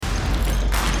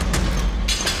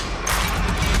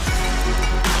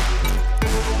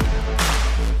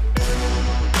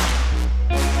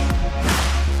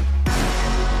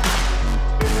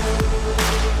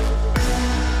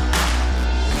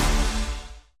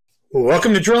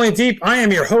Welcome to Drilling Deep. I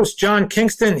am your host, John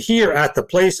Kingston, here at the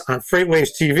place on FreightWaves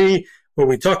TV, where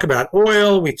we talk about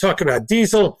oil, we talk about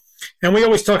diesel, and we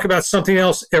always talk about something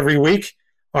else every week.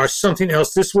 Our something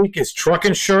else this week is truck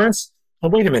insurance. Oh,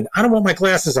 wait a minute. I don't want my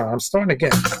glasses on. I'm starting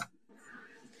again.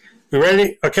 We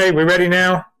ready? Okay, we ready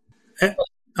now?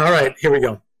 All right, here we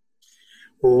go.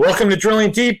 Welcome to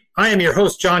Drilling Deep. I am your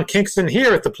host, John Kingston,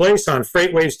 here at the place on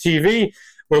FreightWaves TV,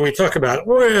 where we talk about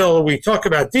oil, we talk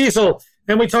about diesel,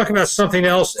 and we talk about something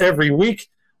else every week.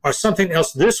 Our something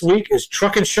else this week is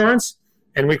truck insurance.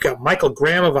 And we've got Michael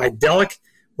Graham of Idelic,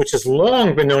 which has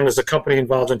long been known as a company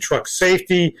involved in truck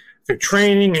safety, through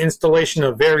training, installation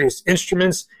of various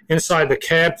instruments inside the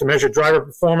cab to measure driver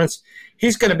performance.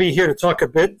 He's going to be here to talk a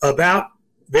bit about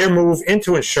their move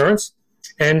into insurance.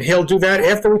 And he'll do that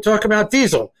after we talk about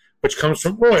diesel, which comes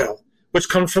from oil, which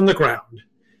comes from the ground.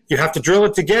 You have to drill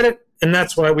it to get it, and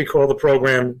that's why we call the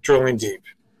program Drilling Deep.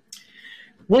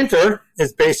 Winter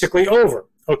is basically over.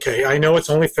 Okay, I know it's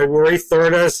only February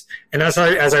 3rd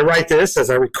as I write this, as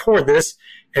I record this,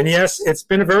 and yes, it's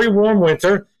been a very warm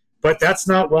winter, but that's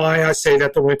not why I say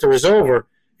that the winter is over.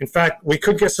 In fact, we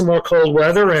could get some more cold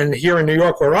weather, and here in New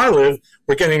York where I live,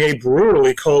 we're getting a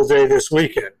brutally cold day this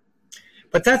weekend.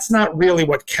 But that's not really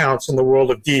what counts in the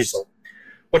world of diesel.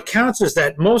 What counts is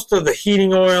that most of the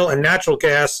heating oil and natural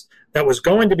gas that was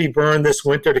going to be burned this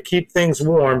winter to keep things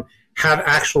warm have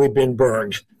actually been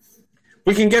burned.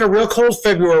 We can get a real cold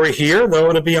February here,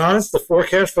 though, to be honest, the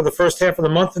forecast for the first half of the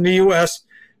month in the U.S.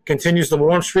 continues the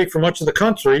warm streak for much of the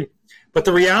country, but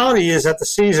the reality is that the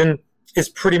season is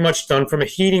pretty much done from a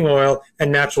heating oil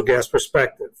and natural gas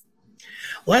perspective.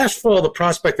 Last fall, the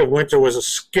prospect of winter was a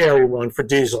scary one for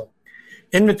diesel.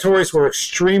 Inventories were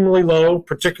extremely low,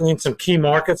 particularly in some key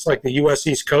markets like the U.S.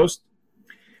 East Coast.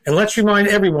 And let's remind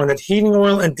everyone that heating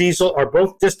oil and diesel are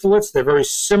both distillates. They're very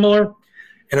similar.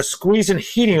 And a squeeze in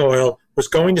heating oil was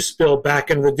going to spill back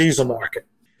into the diesel market.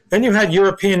 Then you had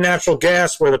European natural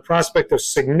gas, where the prospect of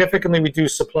significantly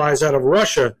reduced supplies out of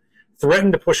Russia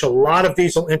threatened to push a lot of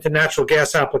diesel into natural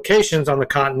gas applications on the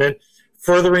continent,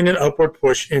 furthering an upward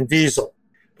push in diesel.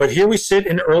 But here we sit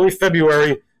in early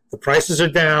February, the prices are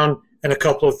down, and a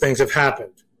couple of things have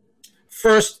happened.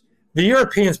 First, the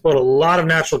Europeans bought a lot of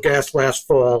natural gas last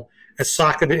fall and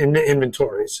socketed it into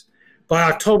inventories. By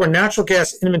October, natural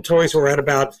gas inventories were at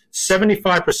about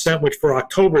 75%, which for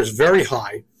October is very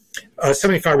high,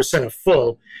 75% of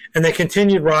full, and they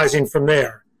continued rising from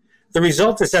there. The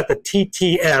result is that the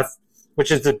TTF, which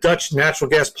is the Dutch natural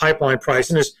gas pipeline price,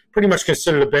 and is pretty much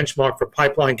considered a benchmark for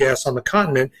pipeline gas on the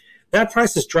continent, that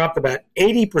price has dropped about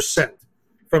 80%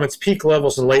 from its peak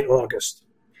levels in late August.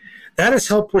 That has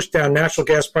helped push down natural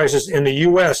gas prices in the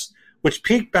U.S., which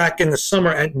peaked back in the summer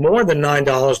at more than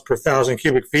 $9 per thousand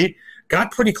cubic feet,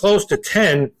 got pretty close to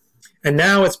 $10, and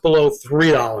now it's below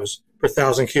 $3 per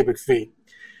thousand cubic feet.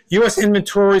 U.S.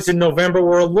 inventories in November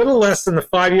were a little less than the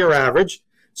 5-year average,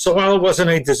 so while it wasn't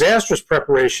a disastrous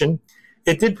preparation,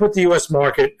 it did put the U.S.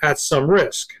 market at some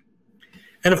risk.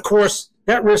 And of course,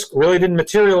 that risk really didn't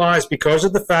materialize because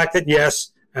of the fact that,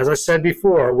 yes, as I said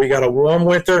before, we got a warm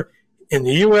winter in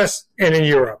the U.S. and in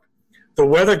Europe. The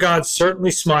weather gods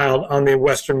certainly smiled on the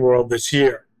Western world this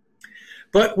year.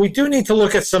 But we do need to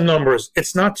look at some numbers.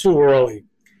 It's not too early.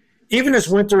 Even as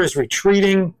winter is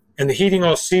retreating and the heating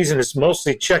oil season is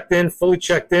mostly fully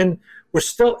checked in, we're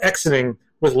still exiting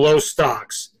with low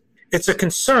stocks. It's a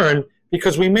concern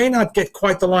because we may not get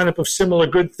quite the lineup of similar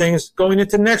good things going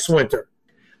into next winter.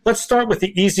 Let's start with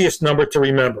the easiest number to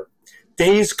remember,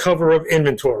 days cover of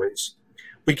inventories.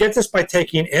 We get this by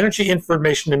taking Energy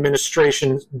Information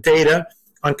Administration's data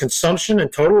on consumption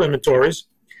and total inventories,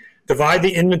 divide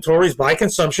the inventories by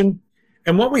consumption,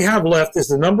 and what we have left is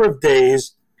the number of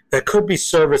days that could be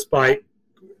serviced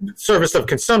of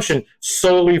consumption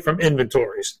solely from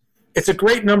inventories. It's a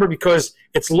great number because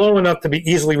it's low enough to be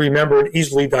easily remembered,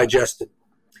 easily digested.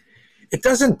 It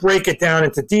doesn't break it down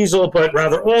into diesel, but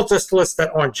rather all distillates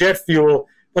that aren't jet fuel,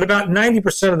 but about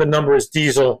 90% of the number is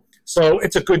diesel, so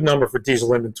it's a good number for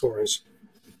diesel inventories.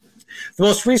 The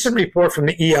most recent report from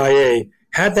the EIA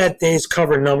had that day's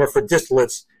cover number for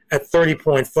distillates at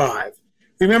 30.5.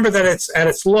 Remember that at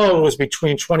its low it was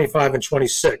between 25 and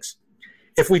 26.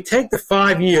 If we take the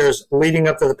 5 years leading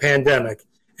up to the pandemic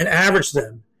and average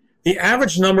them, the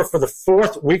average number for the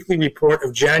fourth weekly report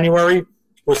of January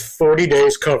was 40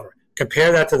 days cover.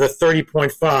 Compare that to the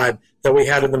 30.5 that we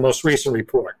had in the most recent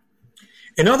report.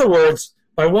 In other words,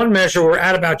 by one measure, we're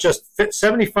at about just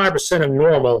 75% of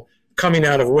normal coming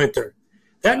out of winter.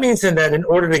 That means then that in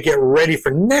order to get ready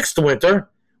for next winter,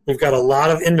 we've got a lot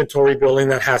of inventory building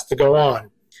that has to go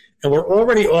on. And we're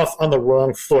already off on the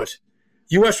wrong foot.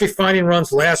 U.S. refining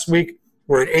runs last week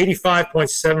We're at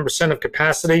 85.7% of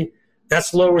capacity.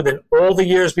 That's lower than all the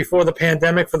years before the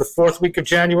pandemic for the fourth week of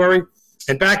January.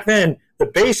 And back then, the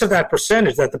base of that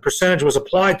percentage that the percentage was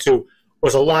applied to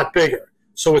was a lot bigger.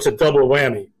 So it's a double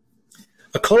whammy.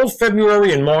 A cold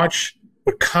February and March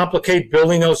would complicate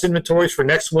building those inventories for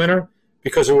next winter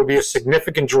because it would be a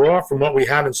significant draw from what we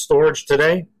have in storage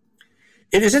today.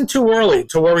 It isn't too early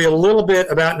to worry a little bit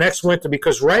about next winter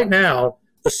because right now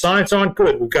the signs aren't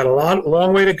good. We've got a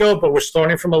long way to go, but we're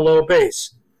starting from a low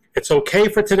base. It's okay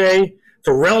for today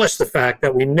to relish the fact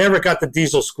that we never got the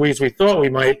diesel squeeze we thought we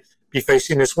might be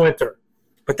facing this winter.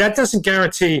 But that doesn't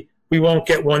guarantee we won't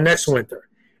get one next winter.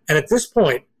 And at this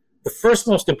point, the first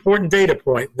most important data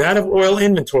point, that of oil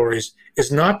inventories,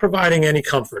 is not providing any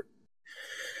comfort.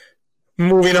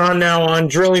 Moving on now on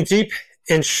drilling deep,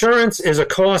 insurance is a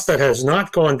cost that has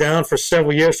not gone down for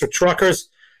several years for truckers.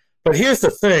 But here's the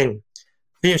thing.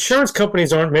 The insurance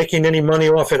companies aren't making any money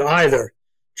off it either.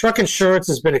 Truck insurance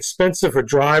has been expensive for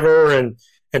driver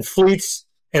and fleets,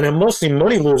 and a mostly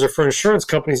money loser for insurance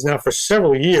companies now for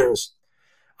several years.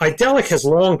 Idelic has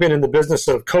long been in the business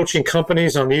of coaching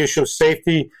companies on the issue of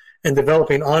safety and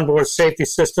developing onboard safety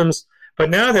systems,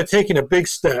 but now they're taking a big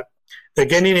step. They're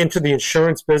getting into the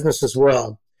insurance business as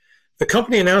well. The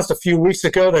company announced a few weeks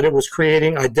ago that it was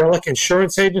creating Idelic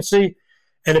Insurance Agency,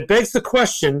 and it begs the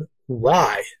question,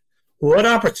 why? What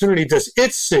opportunity does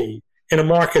it see in a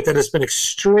market that has been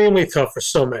extremely tough for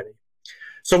so many?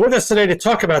 So with us today to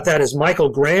talk about that is Michael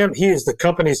Graham. He is the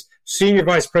company's Senior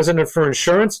Vice President for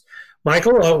Insurance.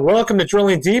 Michael, welcome to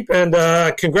Drilling Deep, and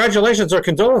congratulations or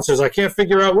condolences. I can't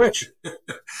figure out which.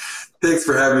 Thanks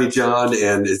for having me, John,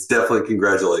 and it's definitely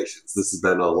congratulations. This has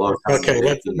been a long time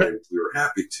making, and we were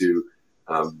happy to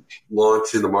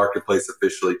launch in the marketplace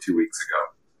officially 2 weeks ago.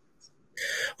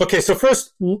 Okay, so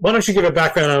first, why don't you give a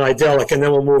background on Idelic, and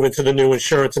then we'll move into the new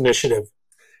insurance initiative.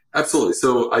 Absolutely.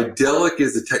 So Idelic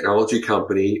is a technology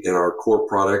company, and our core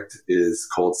product is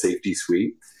called Safety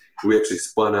Suite. We actually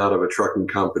spun out of a trucking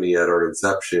company at our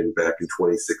inception back in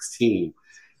 2016.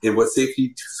 And what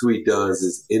Safety Suite does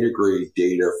is integrate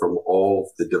data from all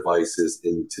of the devices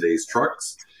in today's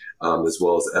trucks, as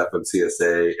well as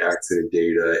FMCSA, accident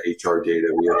data, HR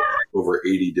data. We have over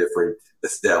 80 different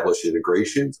established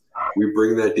integrations. We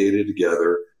bring that data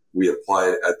together, we apply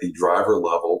it at the driver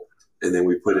level, and then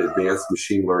we put advanced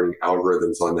machine learning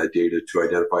algorithms on that data to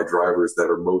identify drivers that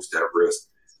are most at risk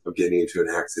of getting into an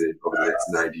accident over the next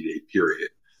 90-day period.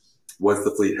 Once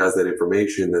the fleet has that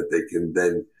information, that they can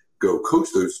then go coach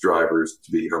those drivers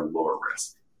to become lower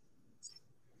risk.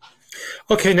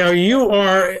 Okay, now you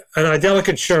are an Idelic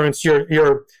Insurance.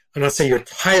 You're I'm not saying your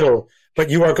title, but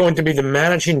you are going to be the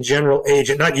managing general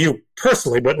agent. Not you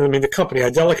personally, but I mean the company.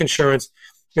 Idelic Insurance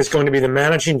is going to be the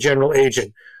managing general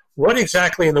agent. What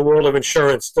exactly in the world of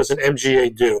insurance does an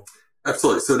MGA do?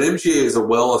 Absolutely. So an MGA is a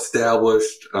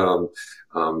well-established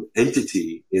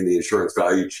entity in the insurance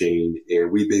value chain,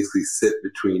 and we basically sit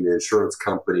between the insurance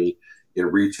company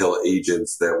and retail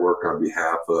agents that work on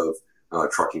behalf of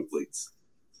trucking fleets.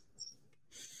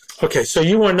 Okay, so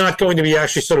you are not going to be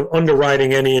actually sort of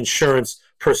underwriting any insurance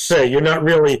per se. You're not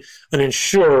really an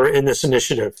insurer in this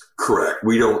initiative. Correct.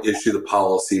 We don't issue the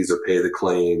policies or pay the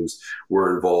claims.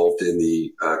 We're involved in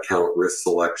the account risk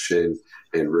selection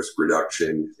and risk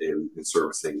reduction and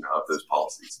servicing of those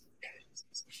policies.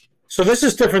 So this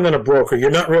is different than a broker.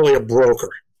 You're not really a broker.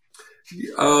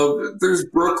 There's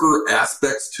broker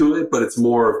aspects to it, but it's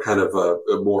more of kind of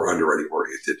a more underwriting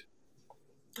oriented.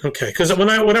 Okay, because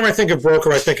whenever I think of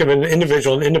broker, I think of an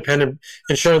individual, an independent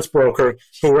insurance broker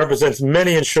who represents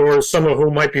many insurers, some of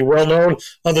whom might be well-known,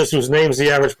 others whose names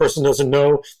the average person doesn't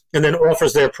know, and then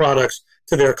offers their products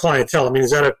to their clientele. I mean,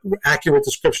 is that an accurate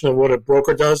description of what a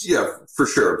broker does? Yeah, for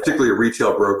sure, particularly a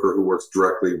retail broker who works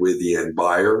directly with the end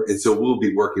buyer. And so we'll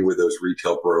be working with those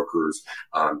retail brokers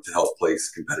to help place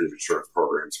competitive insurance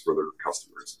programs for their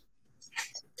customers.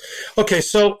 Okay,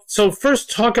 so first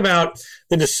talk about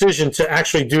the decision to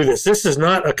actually do this. This is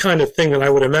not a kind of thing that I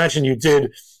would imagine you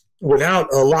did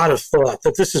without a lot of thought,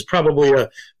 that this is probably a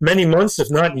many months,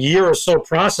 if not year or so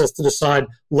process to decide,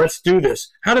 let's do this.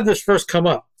 How did this first come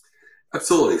up?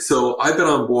 Absolutely. So I've been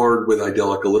on board with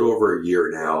Idelic a little over a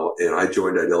year now, and I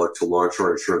joined Idelic to launch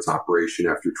our insurance operation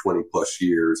after 20 plus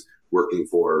years working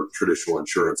for traditional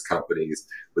insurance companies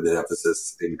with an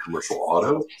emphasis in commercial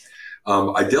auto.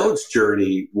 Idelic's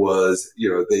journey was,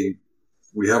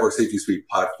 we have our Safety Suite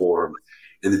platform,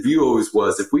 and the view always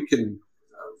was if we can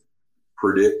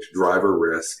predict driver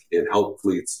risk and help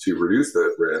fleets to reduce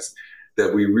that risk,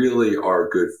 that we really are a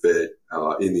good fit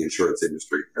in the insurance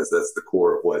industry, as that's the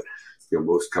core of what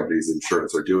most companies in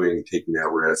insurance are doing, taking that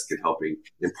risk and helping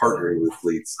and partnering with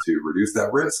fleets to reduce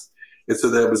that risk. And so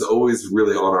that was always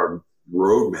really on our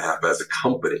roadmap as a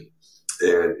company.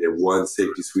 And one,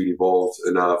 Safety Suite evolved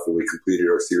enough, and we completed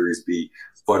our Series B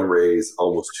fundraise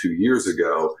almost 2 years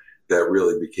ago. That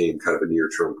really became kind of a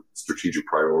near-term strategic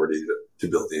priority to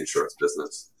build the insurance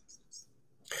business.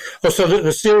 Oh, so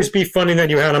the Series B funding that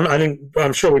you had,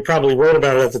 I'm sure we probably wrote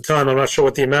about it at the time. I'm not sure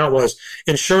what the amount was.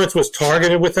 Insurance was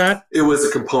targeted with that? It was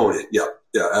a component, yeah,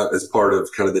 as part of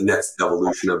kind of the next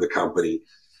evolution of the company.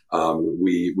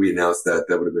 We announced that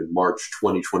would have been March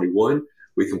 2021.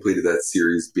 We completed that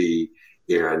Series B,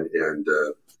 and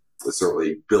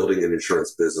certainly building an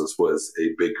insurance business was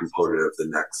a big component of the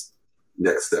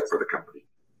next step for the company.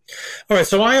 All right,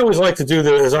 so I always like to do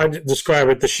as I describe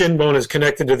it, the shin bone is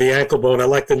connected to the ankle bone. I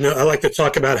like to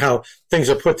talk about how things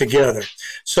are put together.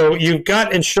 So you've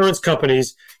got insurance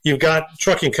companies, you've got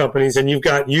trucking companies, and you've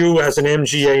got you as an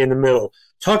MGA in the middle.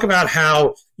 Talk about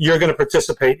how you're going to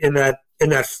participate in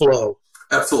that flow.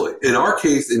 Absolutely. In our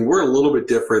case, and we're a little bit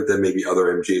different than maybe other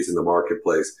MGAs in the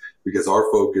marketplace, because our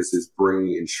focus is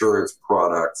bringing insurance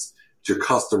products to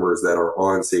customers that are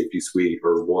on Safety Suite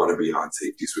or want to be on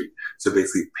Safety Suite. So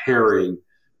basically pairing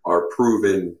our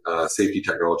proven safety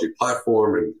technology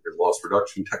platform and loss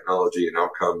reduction technology and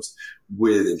outcomes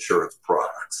with insurance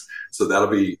products. So that'll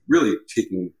be really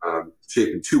taking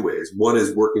shape in two ways. One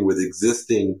is working with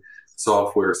existing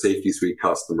software Safety Suite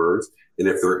customers, and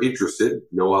if they're interested,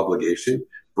 no obligation,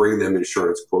 bring them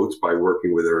insurance quotes by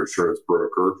working with their insurance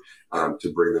broker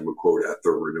to bring them a quote at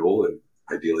their renewal, and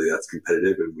ideally that's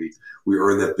competitive, and we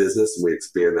earn that business and we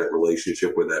expand that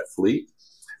relationship with that fleet.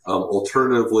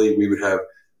 Alternatively, we would have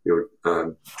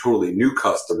totally new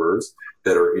customers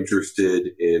that are interested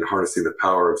in harnessing the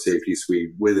power of Safety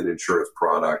Suite with an insurance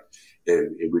product,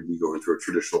 and it would be going through a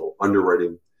traditional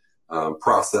underwriting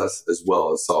process as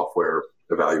well as software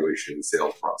evaluation and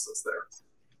sales process there.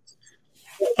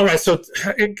 All right, so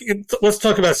let's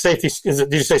talk about safety.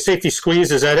 Did you say Safety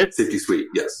Squeeze? Is that it? Safety Suite,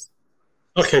 yes.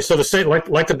 Okay, so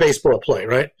like the baseball play,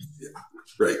 right? Yeah,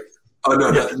 right. Oh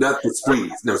no, yeah. not the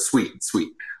squeeze. No, sweet.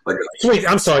 Like Sweet.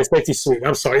 I'm sorry, Safety Suite.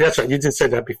 I'm sorry. That's right. You did say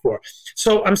that before.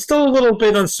 So I'm still a little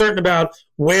bit uncertain about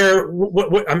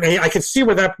what I mean. I can see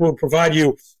where that will provide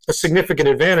you a significant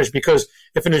advantage, because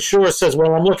if an insurer says,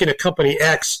 "Well, I'm looking at company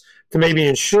X to maybe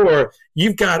insure,"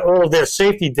 you've got all of their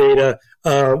safety data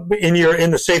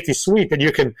in the Safety Suite that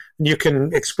you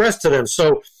can express to them.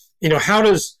 So, how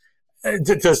does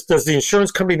the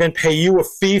insurance company then pay you a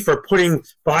fee for putting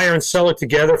buyer and seller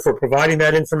together, for providing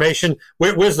that information?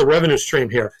 Where's the revenue stream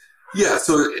here? Yeah,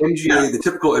 so the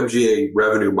typical MGA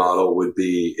revenue model would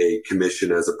be a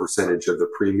commission as a percentage of the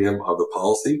premium of the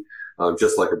policy,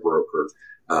 just like a broker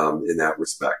in that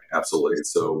respect. Absolutely. And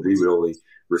so we would only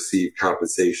receive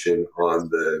compensation on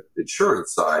the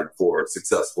insurance side for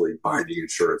successfully binding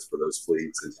insurance for those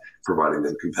fleets and providing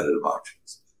them competitive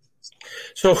options.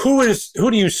 So who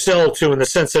do you sell to, in the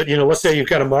sense that, let's say you've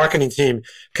got a marketing team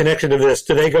connected to this?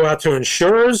 Do they go out to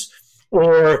insurers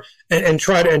and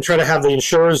try to have the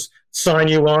insurers sign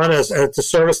you on to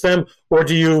service them, or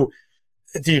do you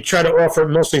try to offer it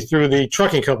mostly through the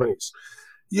trucking companies?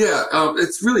 Yeah,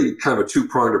 it's really kind of a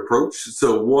two-pronged approach.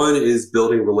 So one is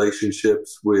building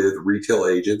relationships with retail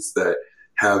agents that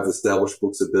have established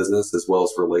books of business, as well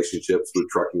as relationships with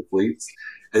trucking fleets.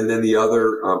 And then the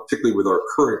other, particularly with our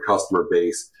current customer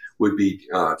base, would be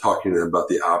talking to them about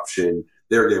the option.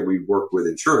 There again, we work with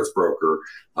insurance broker,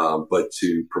 but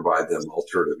to provide them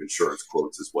alternative insurance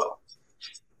quotes as well.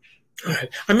 All right.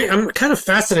 I mean, I'm kind of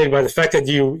fascinated by the fact that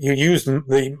you used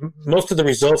most of the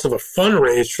results of a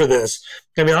fundraise for this.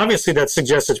 I mean, obviously that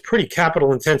suggests it's pretty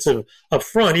capital intensive up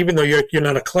front, even though you're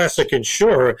not a classic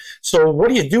insurer. So what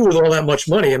do you do with all that much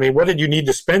money? I mean, what did you need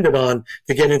to spend it on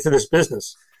to get into this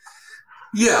business?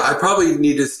 Yeah, I probably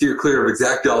need to steer clear of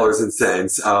exact dollars and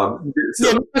cents. Yeah,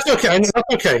 that's okay. That's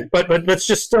okay. But it's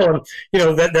just still,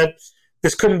 that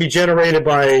this couldn't be generated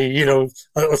by,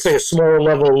 let's say a smaller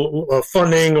level of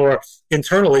funding or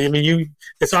internally. I mean,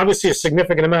 it's obviously a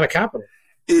significant amount of capital.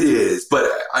 It is, but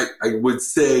I would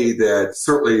say that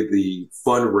certainly the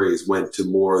fundraise went to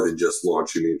more than just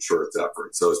launching the insurance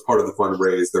effort. So as part of the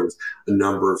fundraise, there was a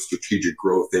number of strategic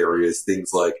growth areas,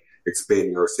 things like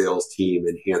expanding our sales team,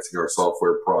 enhancing our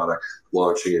software product,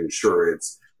 launching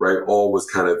insurance, right? All was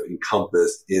kind of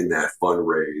encompassed in that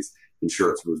fundraise.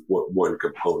 Insurance was one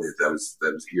component that was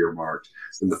earmarked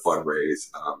in the fundraise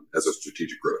as a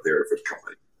strategic growth area for the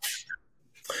company.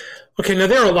 Okay, now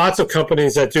there are lots of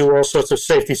companies that do all sorts of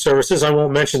safety services. I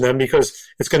won't mention them because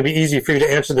it's going to be easy for you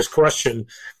to answer this question.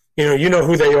 You know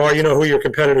who they are, you know who your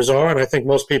competitors are, and I think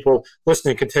most people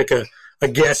listening can take a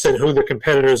guess at who the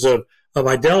competitors of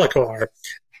Idelic are.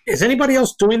 Is anybody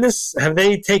else doing this? Have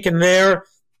they taken their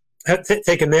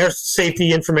taken their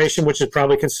safety information, which is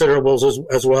probably considerable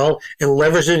as well, and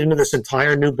leveraged it into this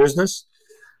entire new business?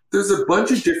 There's a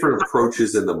bunch of different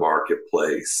approaches in the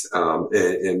marketplace,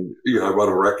 and I want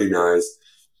to recognize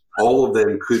all of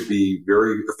them could be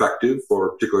very effective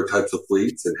for particular types of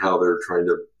fleets and how they're trying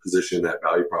to position that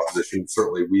value proposition.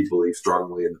 Certainly, we believe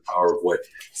strongly in the power of what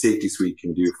Safety Suite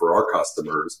can do for our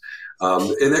customers.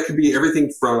 And that could be everything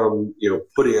from,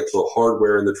 putting actual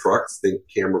hardware in the trucks, think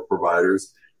camera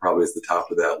providers probably is the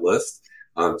top of that list,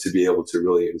 to be able to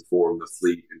really inform the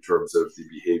fleet in terms of the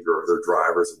behavior of their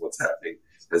drivers and what's happening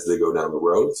as they go down the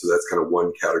road. So that's kind of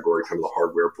one category, kind of the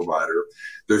hardware provider.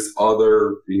 There's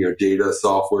other, data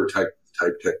software type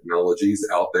technologies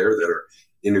out there that are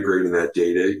integrating that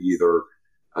data, either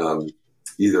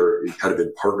kind of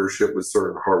in partnership with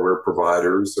certain hardware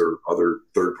providers or other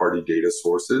third-party data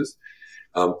sources.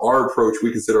 Our approach,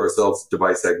 we consider ourselves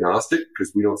device agnostic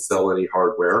because we don't sell any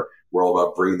hardware. We're all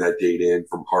about bringing that data in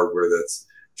from hardware that's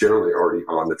generally already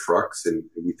on the trucks, and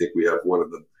we think we have one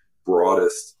of the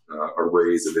broadest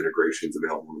arrays of integrations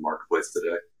available in the marketplace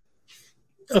today.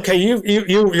 Okay,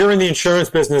 you're in the insurance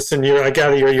business, and I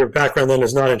gather your background then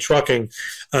is not in trucking.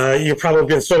 You've probably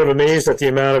been sort of amazed at the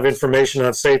amount of information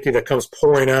on safety that comes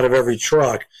pouring out of every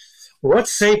truck. What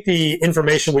safety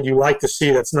information would you like to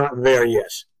see that's not there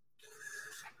yet?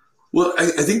 Well, I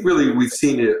think really we've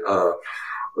seen it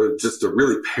just a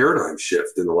really paradigm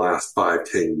shift in the last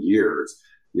 5-10 years.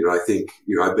 I think,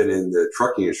 I've been in the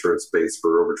trucking insurance space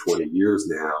for over 20 years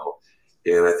now.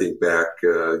 And I think back,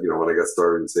 when I got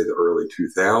started in, say, the early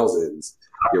 2000s,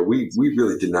 we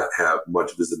really did not have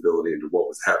much visibility into what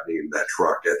was happening in that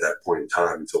truck at that point in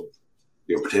time until,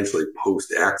 potentially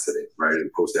post-accident, right?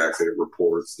 And post-accident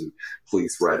reports and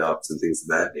police write-ups and things of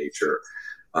that nature.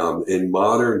 And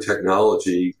modern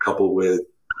technology coupled with,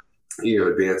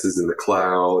 advances in the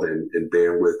cloud and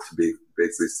bandwidth to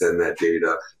basically send that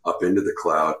data up into the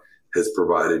cloud has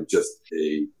provided just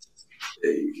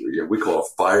we call a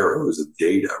fire hose of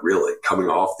data really coming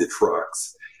off the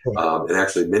trucks. And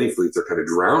actually many fleets are kind of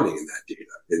drowning in that data.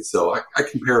 And so I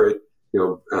compare it,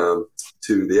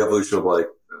 to the evolution of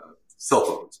cell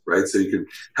phones, right? So you could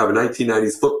have a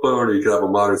 1990s flip phone or you could have a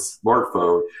modern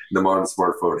smartphone. And the modern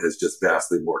smartphone has just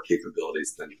vastly more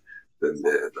capabilities than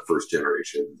the first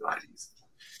generation in the 90s.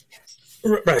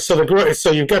 Right.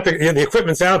 So you've got the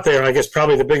equipment's out there. I guess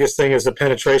probably the biggest thing is the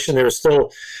penetration. There are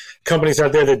still companies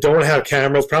out there that don't have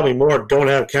cameras, probably more don't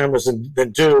have cameras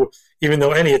than do, even though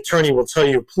any attorney will tell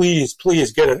you, please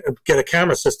get a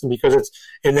camera system because it's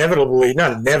not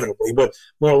inevitably, but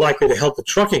more likely to help the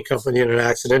trucking company in an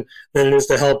accident than it is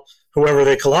to help whoever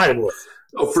they collided with.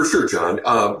 Oh, for sure, John.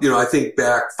 I think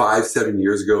back 5-7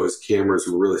 years ago as cameras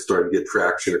were really starting to get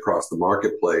traction across the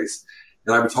marketplace.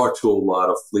 And I would talk to a lot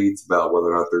of fleets about whether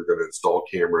or not they're going to install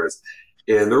cameras.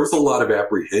 And there was a lot of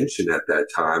apprehension at that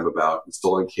time about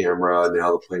installing camera.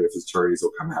 Now the plaintiff's attorneys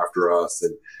will come after us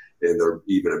and they're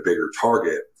even a bigger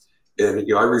target. And,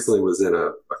 I recently was in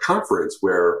a conference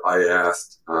where I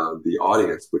asked the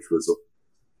audience, which was,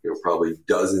 probably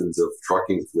dozens of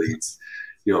trucking fleets,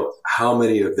 how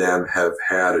many of them have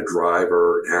had a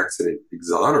driver or an accident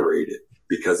exonerated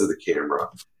because of the camera?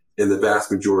 And the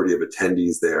vast majority of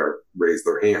attendees there raised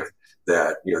their hand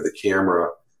that, the camera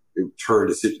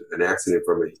turned an accident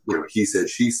from a, he said,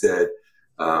 she said,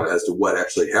 as to what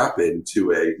actually happened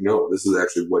to no, this is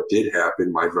actually what did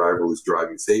happen. My driver was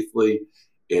driving safely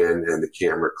and the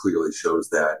camera clearly shows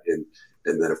that. And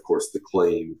then of course the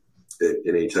claim in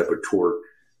any type of tort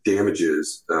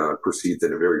damages proceeds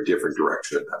in a very different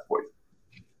direction at that point.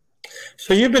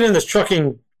 So you've been in this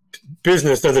trucking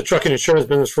business, the trucking insurance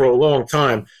business for a long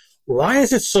time. Why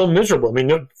is it so miserable? I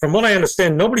mean, from what I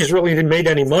understand, nobody's really made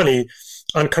any money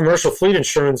on commercial fleet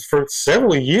insurance for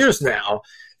several years now.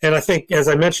 And I think, as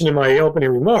I mentioned in my opening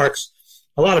remarks,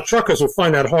 a lot of truckers would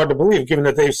find that hard to believe, given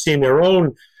that they've seen their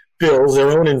own bills, their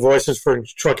own invoices for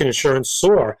trucking insurance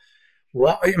soar.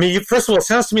 Well, I mean, first of all, it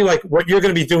sounds to me like what you're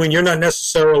going to be doing, you're not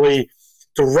necessarily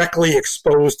directly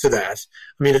exposed to that.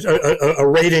 I mean, a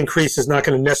rate increase is not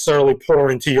going to necessarily pour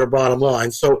into your bottom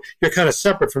line. So you're kind of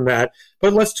separate from that.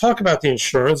 But let's talk about the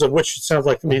insurance, of which it sounds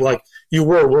like to me like you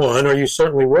were one, or you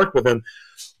certainly worked with them.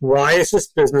 Why is this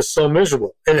business so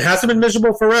miserable? And it hasn't been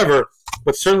miserable forever,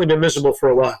 but certainly been miserable for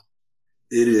a while.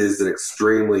 It is an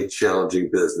extremely challenging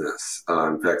business.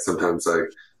 In fact, sometimes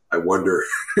I wonder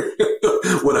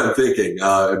what I'm thinking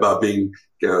about being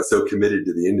so committed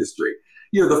to the industry.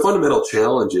 The fundamental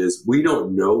challenge is we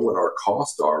don't know what our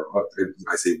costs are.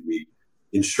 I say we,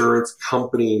 insurance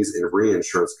companies and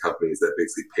reinsurance companies that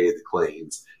basically pay the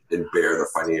claims and bear the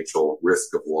financial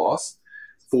risk of loss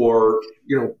for,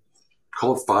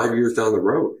 call it 5 years down the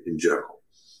road in general.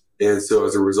 And so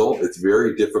as a result, it's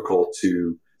very difficult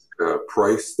to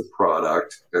price the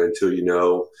product until you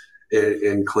know,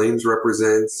 and claims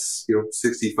represents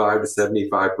 65 to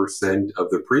 75% of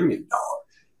the premium dollar.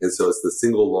 And so it's the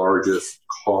single largest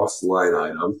cost line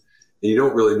item. And you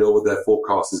don't really know what that full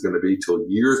cost is going to be till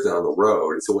years down the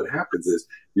road. And so what happens is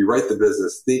you write the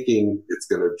business thinking it's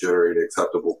going to generate an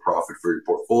acceptable profit for your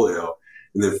portfolio.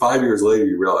 And then 5 years later,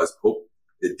 you realize, oh,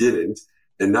 it didn't.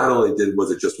 And not only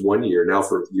was it just 1 year, now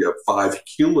you have 5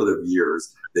 cumulative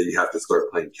years that you have to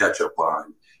start playing catch up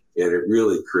on. And it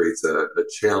really creates a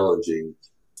challenging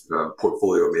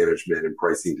portfolio management and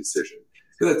pricing decision.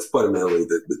 And that's fundamentally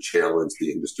the challenge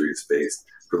the industry has faced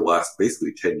for the last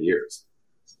basically 10 years.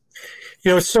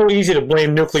 It's so easy to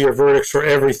blame nuclear verdicts for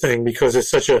everything because it's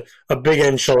such a big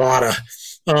enchilada.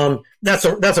 That's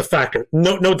a factor,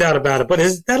 no doubt about it. But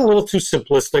is that a little too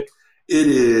simplistic? It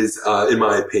is, in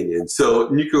my opinion. So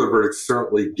nuclear verdicts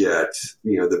certainly get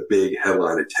the big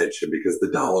headline attention because the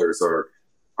dollars are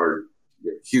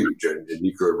huge, and a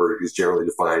nuclear verdict is generally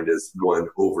defined as one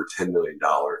over $10 million.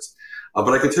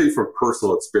 But I can tell you from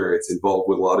personal experience involved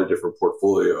with a lot of different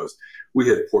portfolios, we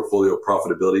had portfolio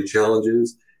profitability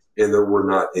challenges, and there were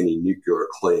not any nuclear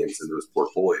claims in those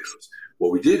portfolios.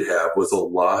 What we did have was a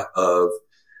lot of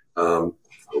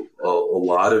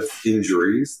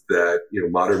injuries that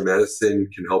modern medicine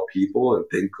can help people, and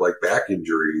think like back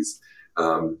injuries,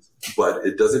 but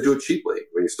it doesn't do it cheaply.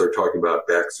 When you start talking about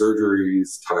back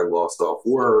surgeries, time lost off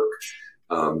work,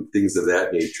 things of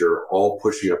that nature, all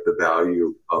pushing up the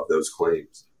value of those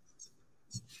claims.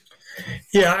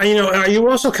 Yeah, are you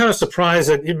also kind of surprised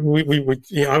that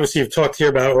we obviously you've talked here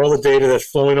about all the data that's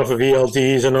flowing off of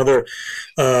ELDs and other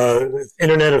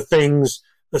Internet of Things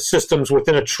systems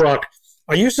within a truck?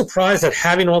 Are you surprised that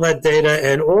having all that data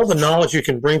and all the knowledge you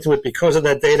can bring to it because of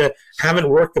that data haven't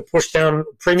worked to push down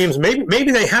premiums?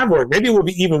 Maybe they have worked. Maybe it will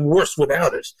be even worse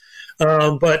without it.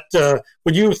 But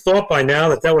would you have thought by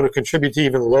now that would have contributed to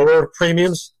even lower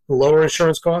premiums, lower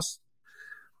insurance costs?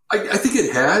 I think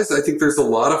it has. I think there's a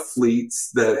lot of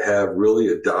fleets that have really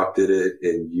adopted it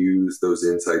and used those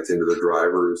insights into the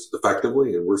drivers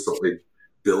effectively, and we're certainly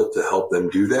built to help them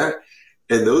do that.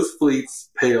 And those fleets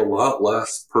pay a lot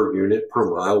less per unit,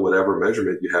 per mile, whatever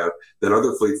measurement you have, than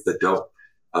other fleets that don't.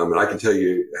 And I can tell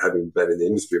you, having been in the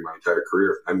industry my entire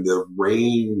career, the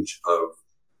range of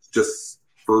just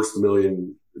first $1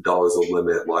 million of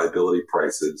limit liability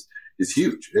prices is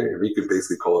huge. You could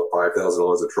basically call it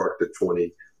 $5,000 a truck to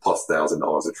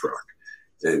 $20,000+ a truck.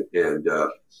 And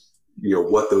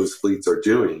what those fleets are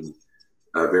doing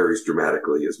varies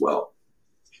dramatically as well.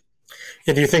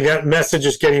 And do you think that message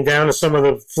is getting down to some of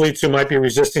the fleets who might be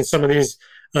resisting some of this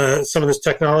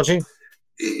technology?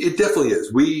 It definitely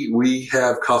is. We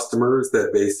have customers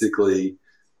that basically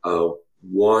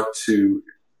want to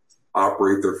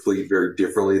operate their fleet very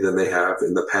differently than they have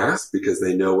in the past because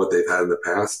they know what they've had in the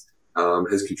past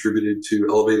has contributed to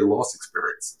elevated loss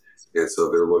experience. And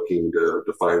so they're looking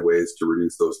to find ways to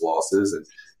reduce those losses, and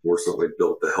we're certainly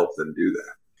built to help them do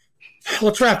that.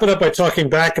 Let's wrap it up by talking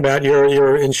back about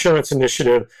your insurance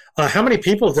initiative. How many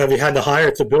people have you had to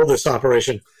hire to build this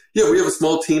operation? Yeah, we have a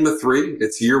small team of 3.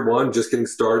 It's year 1, just getting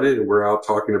started, and we're out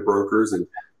talking to brokers and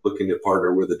looking to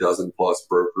partner with a dozen plus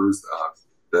brokers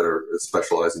that are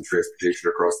specialized in transportation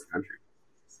across the country.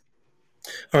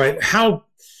 All right.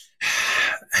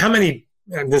 How many,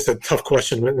 and this is a tough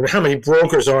question, how many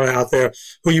brokers are out there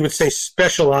who you would say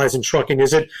specialize in trucking?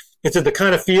 Is it the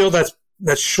kind of field that's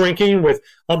shrinking with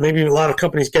maybe a lot of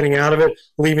companies getting out of it,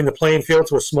 leaving the playing field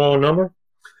to a smaller number?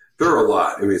 There are a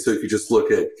lot. So if you just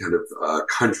look at kind of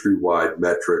countrywide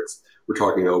metrics, we're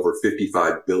talking over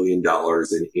 $55 billion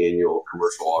in annual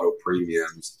commercial auto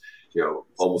premiums.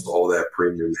 Almost all that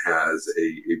premium has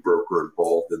a broker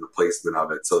involved in the placement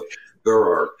of it. So there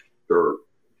are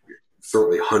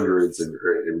certainly hundreds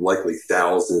and likely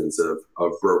thousands of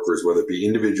brokers, whether it be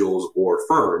individuals or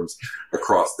firms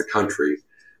across the country.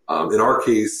 In our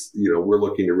case, we're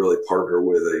looking to really partner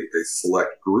with a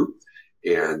select group.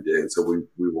 And so we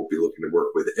won't be looking to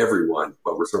work with everyone,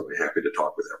 but we're certainly happy to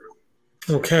talk with everyone.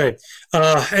 Okay.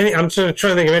 I'm trying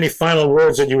to think of any final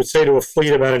words that you would say to a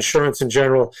fleet about insurance in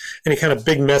general, any kind of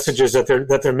big messages that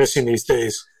they're missing these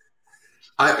days.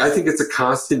 I think it's a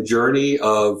constant journey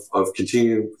of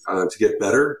continuing to get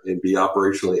better and be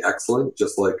operationally excellent,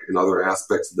 just like in other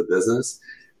aspects of the business.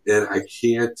 And I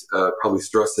can't probably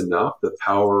stress enough the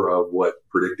power of what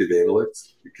predictive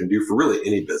analytics can do for really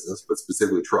any business, but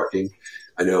specifically trucking.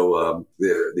 I know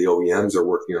the OEMs are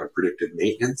working on predictive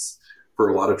maintenance for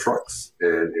a lot of trucks,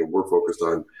 and we're focused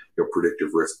on predictive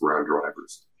risk around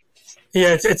drivers.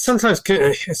 Yeah, it's sometimes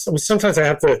I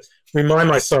have to remind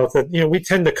myself that we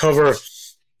tend to cover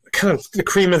kind of the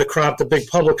cream of the crop, the big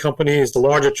public companies, the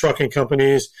larger trucking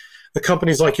companies, the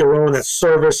companies like your own that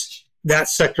service that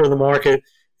sector of the market.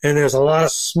 And there's a lot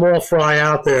of small fry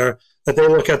out there that they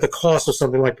look at the cost of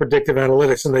something like predictive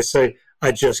analytics and they say,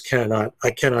 I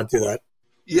cannot do that.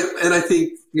 Yeah, and I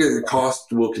think the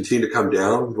cost will continue to come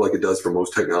down like it does for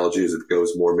most technology as it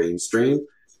goes more mainstream,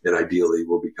 and ideally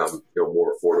will become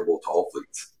more affordable to all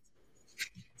fleets.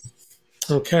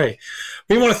 Okay.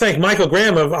 We want to thank Michael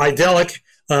Graham of Idelic.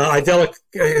 Idelic,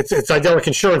 it's Idelic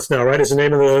Insurance now, right? Is the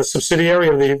name of the subsidiary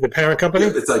of the parent company?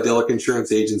 Yep, it's Idelic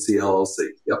Insurance Agency, LLC.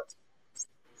 Yep.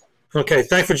 Okay.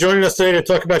 Thanks for joining us today to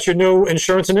talk about your new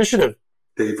insurance initiative.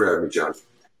 Thank you for having me, John.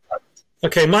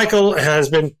 Okay. Michael has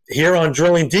been here on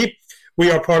Drilling Deep.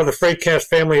 We are part of the Freightcast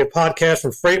family of podcasts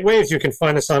from FreightWaves. You can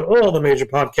find us on all the major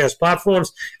podcast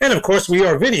platforms. And, of course, we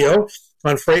are video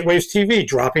on FreightWaves TV,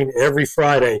 dropping every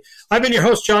Friday. I've been your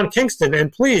host, John Kingston,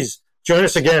 and please join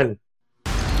us again